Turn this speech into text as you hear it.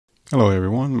Hello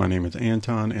everyone, my name is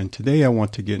Anton and today I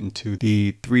want to get into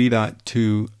the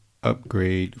 3.2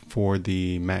 upgrade for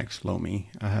the Max Lumi.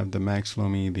 I have the Max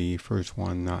Lumi, the first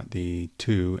one, not the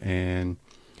 2, and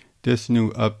this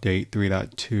new update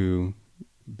 3.2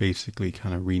 basically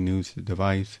kind of renews the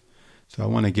device. So I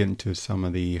want to get into some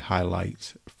of the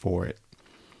highlights for it.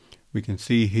 We can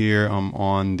see here I'm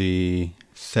on the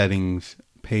settings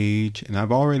page and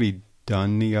I've already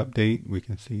done the update. We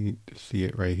can see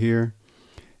it right here.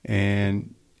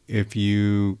 And if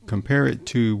you compare it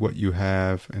to what you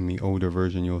have in the older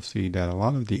version, you'll see that a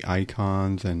lot of the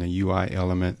icons and the UI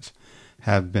elements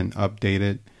have been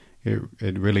updated.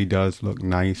 It really does look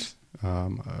nice,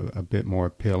 a bit more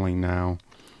appealing now.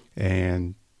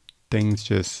 And things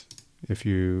just, if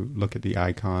you look at the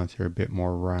icons, they're a bit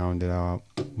more rounded out,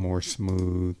 more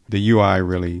smooth. The UI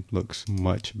really looks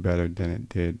much better than it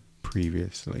did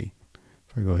previously.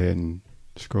 If I go ahead and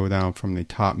scroll down from the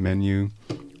top menu,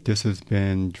 this has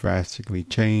been drastically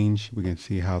changed. We can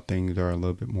see how things are a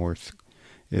little bit more,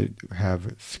 it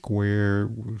have square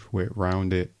with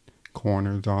rounded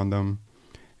corners on them.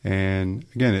 And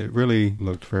again, it really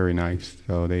looks very nice.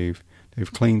 So they've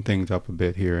cleaned things up a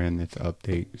bit here in this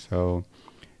update. So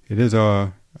it is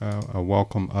a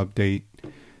welcome update.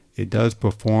 It does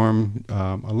perform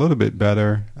a little bit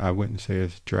better. I wouldn't say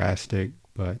it's drastic,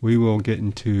 but we will get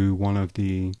into one of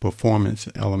the performance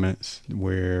elements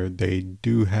where they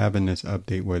do have in this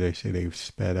update where they say they've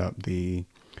sped up the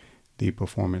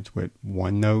performance with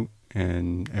OneNote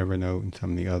and Evernote and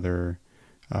some of the other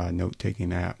note-taking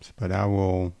apps. But I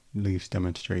will at least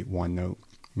demonstrate OneNote,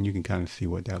 and you can kind of see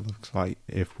what that looks like.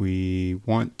 If we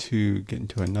want to get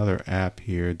into another app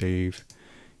here, they've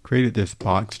created this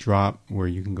BooxDrop where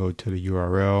you can go to the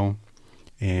URL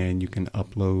and you can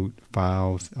upload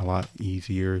files a lot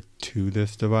easier to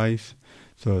this device.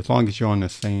 So as long as you're on the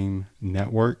same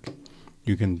network,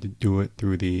 you can do it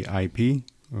through the IP,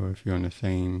 or if you're on the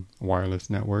same wireless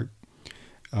network.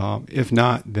 If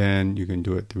not, then you can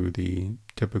do it through the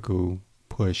typical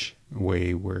push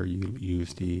way where you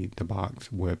use the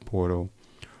Box web portal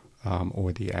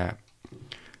or the app.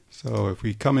 So if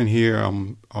we come in here,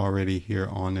 I'm already here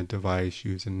on the device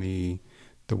using the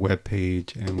web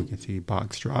page, and we can see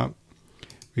BooxDrop.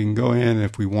 We can go in,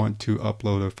 if we want to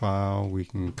upload a file, we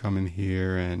can come in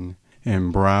here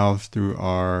and browse through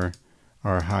our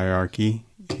hierarchy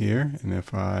here. And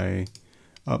if I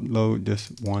upload this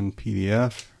one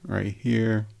PDF right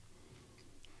here,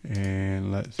 and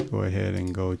let's go ahead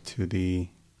and go to the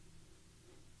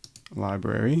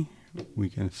library, we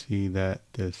can see that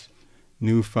this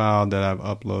new file that I've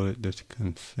uploaded, this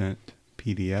consent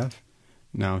PDF,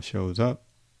 now shows up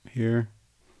here.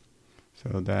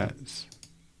 So that's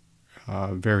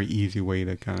a very easy way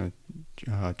to kind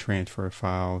of transfer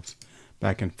files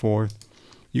back and forth.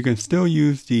 You can still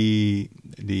use the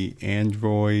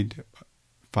Android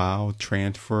file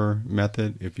transfer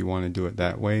method if you want to do it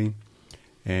that way.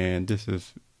 And this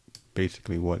is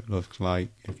basically what it looks like.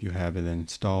 If you have it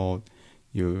installed,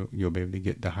 you'll be able to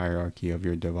get the hierarchy of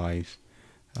your device.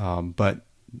 But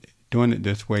doing it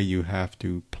this way, you have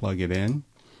to plug it in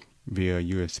via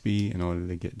USB in order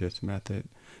to get this method,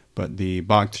 but the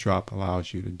BooxDrop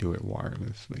allows you to do it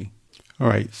wirelessly.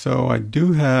 Alright, so I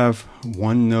do have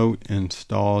OneNote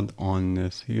installed on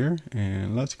this here,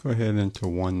 and let's go ahead into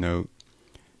OneNote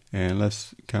and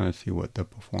let's kind of see what the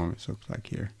performance looks like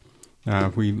here. Now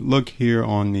if we look here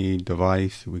on the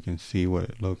device, we can see what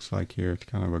it looks like here. It's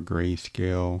kind of a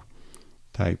grayscale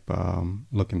type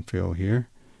look and feel here.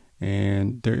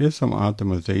 And there is some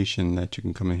optimization that you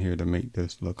can come in here to make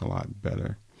this look a lot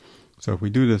better. So if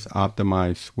we do this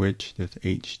optimize switch, this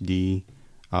HD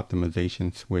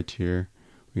optimization switch here,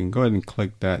 we can go ahead and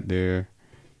click that there,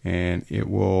 and it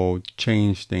will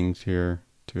change things here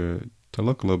to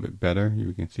look a little bit better.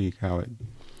 You can see how it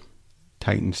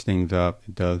tightens things up.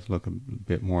 It does look a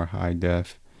bit more high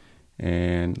def.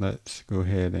 And let's go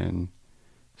ahead and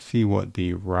see what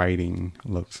the writing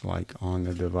looks like on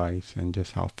the device and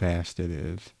just how fast it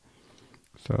is.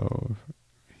 So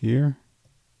here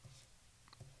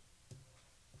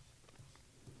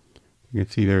you can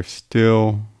see there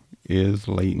still is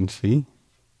latency.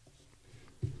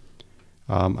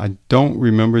 I don't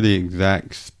remember the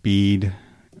exact speed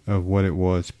of what it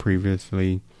was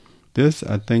previously. This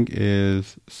I think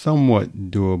is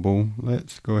somewhat doable.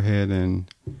 Let's go ahead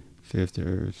and see if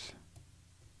there's,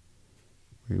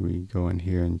 we go in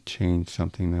here and change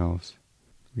something else.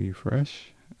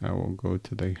 Refresh. I will go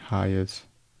to the highest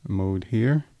mode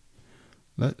here.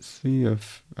 Let's see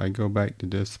if I go back to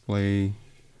display.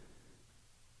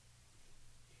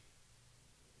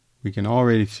 We can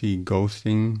already see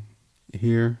ghosting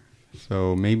here,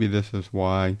 so maybe this is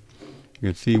why You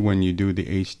can see when you do the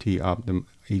HD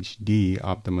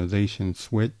optimization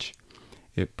switch,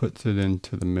 it puts it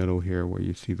into the middle here where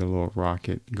you see the little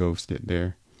rocket ghosted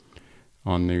there.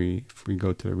 If we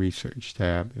go to the research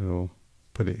tab, it'll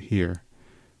put it here.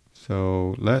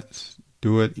 So let's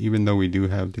do it, even though we do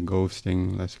have the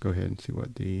ghosting. Let's go ahead and see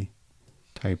what the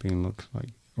typing looks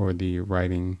like, or the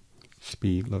writing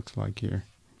speed looks like here.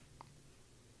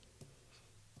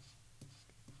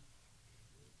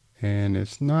 And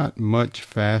it's not much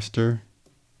faster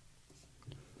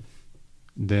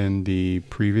than the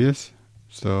previous.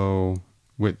 So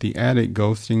with the added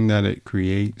ghosting that it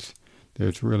creates,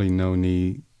 there's really no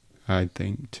need, I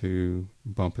think, to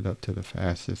bump it up to the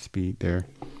fastest speed there.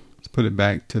 Let's put it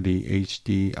back to the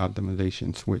HD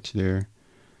optimization switch there.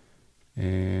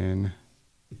 And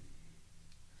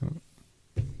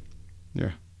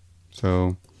yeah,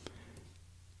 so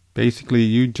basically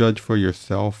you judge for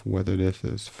yourself whether this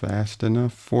is fast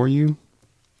enough for you.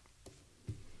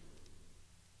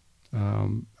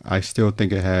 I still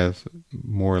think it has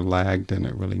more lag than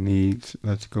it really needs.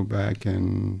 Let's go back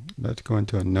and let's go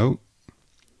into a note.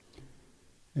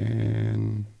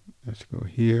 And let's go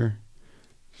here.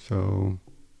 So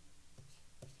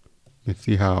you can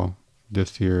see how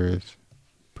this here is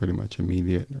pretty much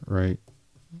immediate, right?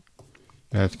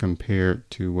 As compared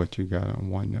to what you got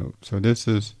on OneNote. So this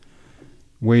is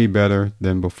way better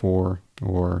than before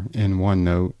or in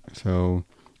OneNote. So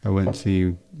I wouldn't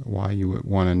see why you would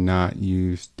want to not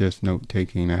use this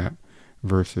note-taking app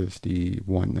versus the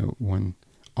OneNote one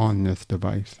on this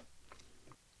device.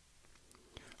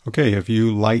 Okay, if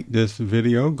you like this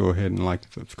video, go ahead and like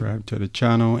and subscribe to the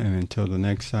channel. And until the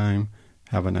next time,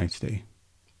 have a nice day.